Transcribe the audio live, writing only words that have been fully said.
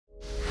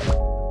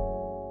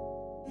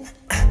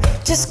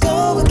just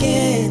go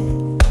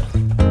again.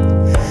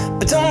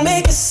 But don't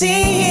make a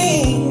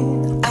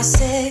scene. I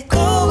said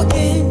go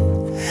again.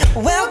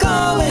 Well,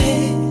 go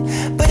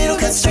ahead, but it'll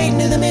cut straight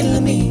into the middle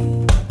of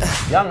me.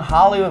 Young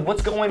Hollywood,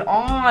 what's going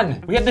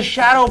on? We have the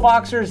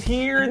Shadowboxers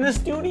here in the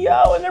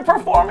studio and they're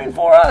performing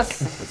for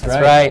us.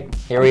 That's right.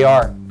 Here we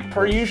are.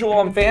 Per usual,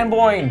 I'm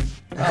fanboying.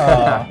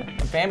 I'm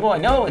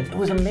fanboying. No, it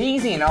was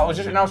amazing. I was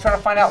trying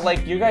to find out,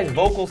 like, you guys'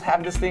 vocals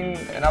have this thing,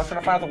 and I was trying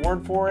to find out the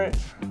word for it.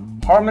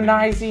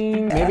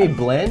 Harmonizing. Maybe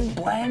blend?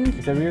 Blend?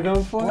 Is that what you're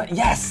going for?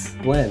 Yes.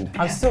 Blend.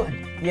 I'm still,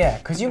 yeah,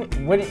 because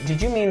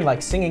did you mean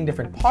like singing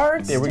different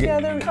parts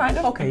together? Kind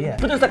of. Okay, yeah.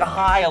 But there's like a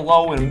high, a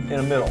low, and in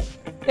the middle.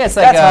 Yeah, it's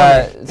like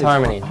That's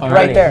harmony.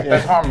 Right there.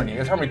 That's harmony.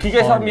 That's harmony. Can you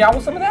guys help me out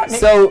with some of that?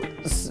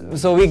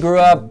 So we grew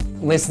up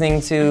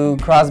listening to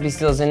Crosby,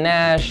 Stills and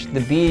Nash, the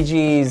Bee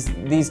Gees,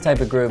 these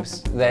type of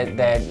groups that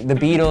the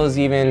Beatles,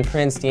 even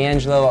Prince,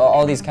 D'Angelo,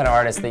 all these kind of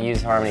artists that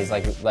use harmonies.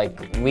 Like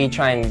we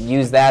try and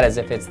use that as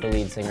if it's the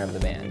lead singer of the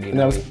band. And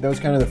that was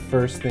kind of the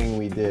first thing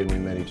we did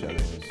when we met each other.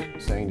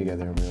 Was sang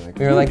together, and we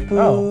were like,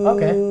 oh,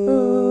 okay.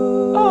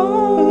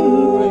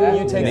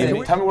 You take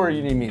it. Tell me where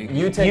you need me.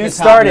 You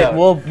start it.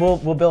 We'll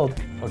build.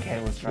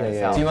 Okay, let's try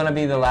this out. Do you want to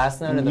be the last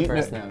note or the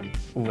first note?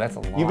 Ooh, that's a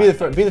lot. You be the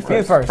first. Be the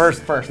first.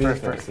 First. Hollywood.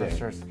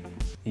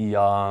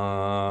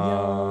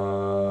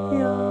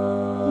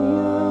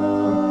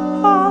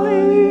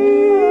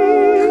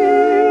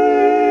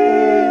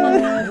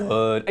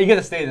 You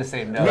gotta stay the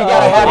same note. You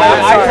gotta have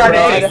I tried to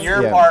take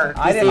your part.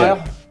 I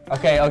didn't.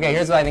 Okay,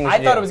 here's what I think we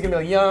should do. I thought it was gonna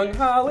be like Young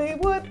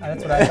Hollywood.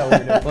 That's what I thought we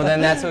were doing. Well, then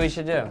that's what we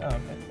should do. Oh, okay.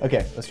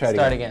 Okay, let's try it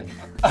Start again.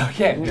 again.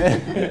 Okay.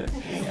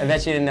 I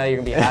bet you didn't know you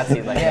were gonna be a hot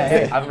seat like Yeah,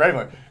 that. yeah. I'm ready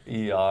for it.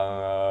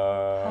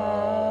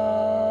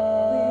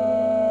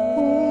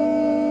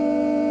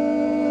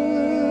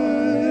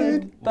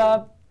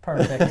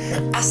 Perfect.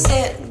 I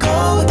said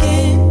go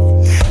again.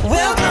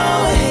 Well, go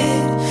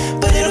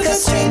ahead, but it'll cut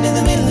straight into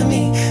the middle of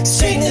me.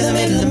 Straight into the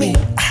middle of me.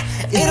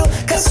 It'll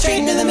cut straight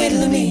into the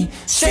middle of me.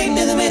 Straight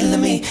into the middle of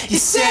me. You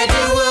said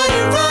you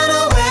wouldn't run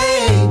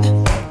away.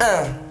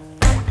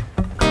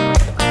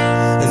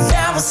 And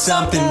that was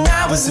something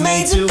I was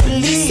made to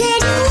believe. You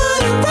said you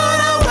wouldn't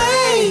run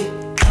away.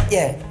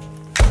 Yeah.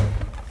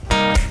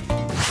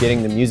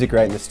 Getting the music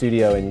right in the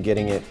studio and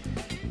getting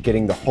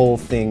the whole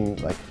thing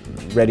like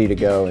ready to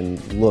go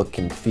and look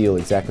and feel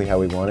exactly how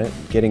we want it.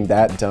 Getting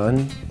that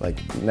done, like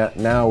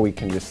now we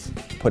can just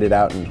put it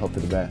out and hope for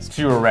the best.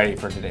 So you were ready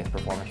for today's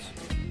performance?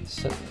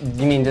 So,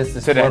 you mean just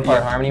the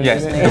four-part harmony?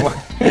 Yes.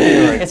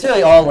 It's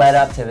really all led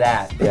up to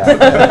that. Yeah.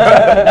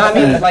 No, I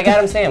mean, like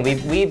Adam's saying,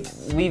 we've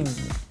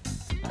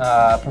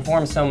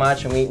performed so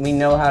much and we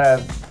know how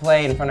to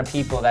play in front of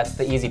people. That's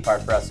the easy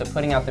part for us. So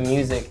putting out the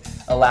music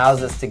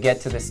allows us to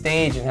get to the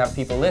stage and have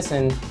people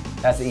listen.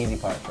 That's the easy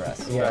part for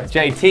us. Yeah.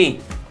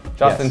 JT,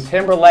 Justin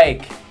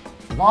Timberlake,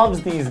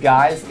 loves these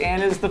guys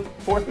and is the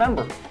fourth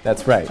member.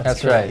 That's right.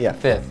 That's right. Yeah.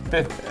 Fifth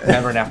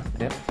member now.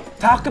 Yep.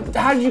 How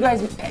did you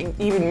guys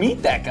even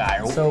meet that guy?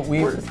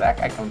 Where does that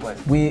guy come play?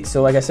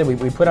 So like I said,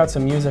 we put out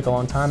some music a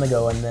long time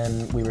ago, and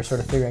then we were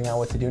sort of figuring out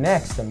what to do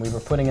next, and we were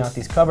putting out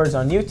these covers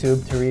on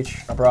YouTube to reach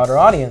a broader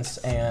audience,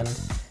 and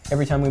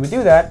every time we would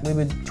do that, we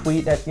would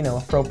tweet at,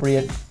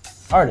 appropriate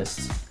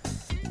artists.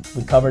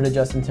 We covered a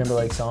Justin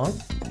Timberlake song.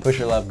 Push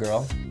Your Love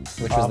Girl,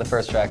 which was the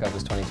first track of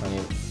his 2020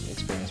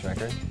 Experience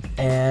record.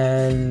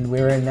 And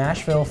we were in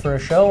Nashville for a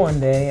show one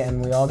day,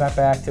 and we all got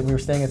back to, we were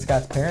staying at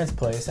Scott's parents'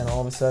 place, and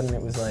all of a sudden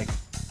it was like,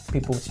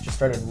 people just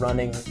started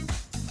running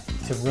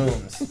to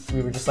rooms.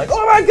 We were just like,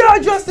 oh my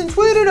God, Justin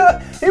tweeted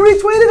us, he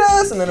retweeted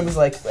us, and then it was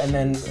like,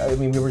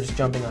 we were just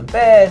jumping on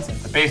beds.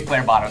 The bass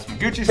player bought us some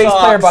Gucci socks. Bass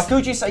player bought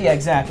Gucci socks, yeah,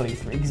 exactly.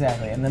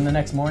 And then the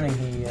next morning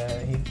he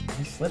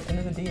slipped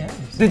into the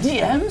DMs. The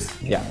DMs?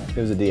 Yeah, it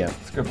was a DM.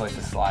 It's a good place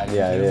to slide.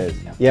 Yeah, it is.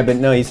 Yeah, but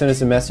no, he sent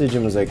us a message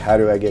and was like, how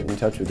do I get in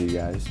touch with you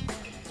guys?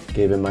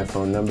 Gave him my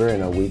phone number,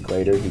 and a week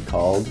later he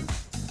called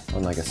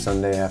on like a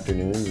Sunday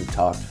afternoon. We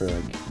talked for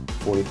like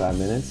 45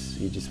 minutes.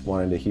 He just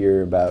wanted to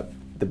hear about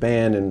the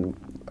band and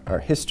our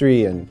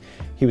history, and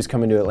he was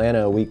coming to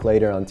Atlanta a week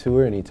later on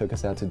tour, and he took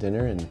us out to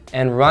dinner.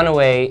 And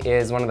Runaway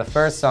is one of the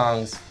first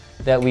songs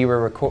that we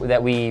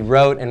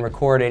wrote and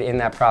recorded in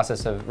that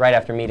process of right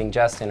after meeting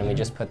Justin, and we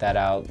just put that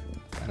out,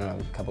 I don't know,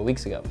 a couple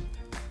weeks ago.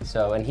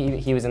 So, and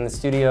he was in the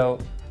studio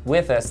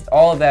with us.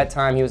 All of that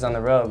time he was on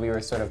the road, we were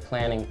sort of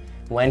planning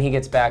when he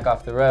gets back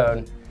off the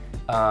road,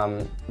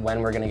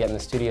 when we're going to get in the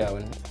studio,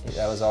 and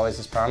that was always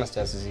his promise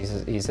to us.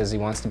 He says he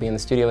wants to be in the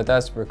studio with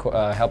us,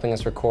 helping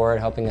us record,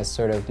 helping us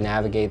sort of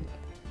navigate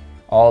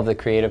all of the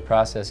creative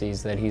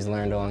processes that he's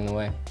learned along the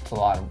way. It's a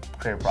lot of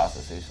creative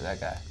processes for that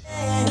guy.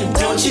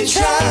 Don't you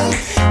try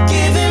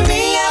giving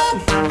me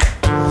up.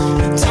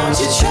 Don't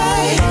you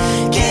try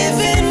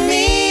giving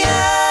me up.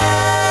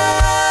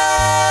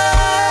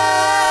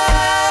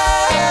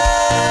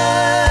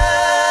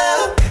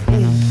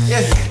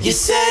 You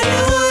said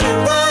you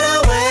wouldn't run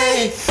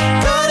away,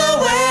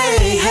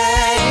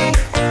 hey.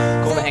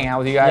 Cool to hang out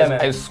with you guys.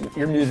 Yeah,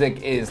 Your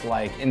music is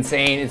like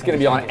insane. It's gonna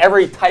be on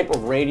every type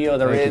of radio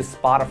there is,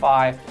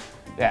 Spotify.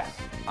 Yeah.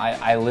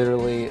 I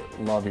literally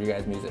love your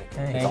guys' music.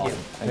 Thank It's you. awesome.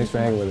 Thanks for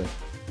hanging with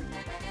us.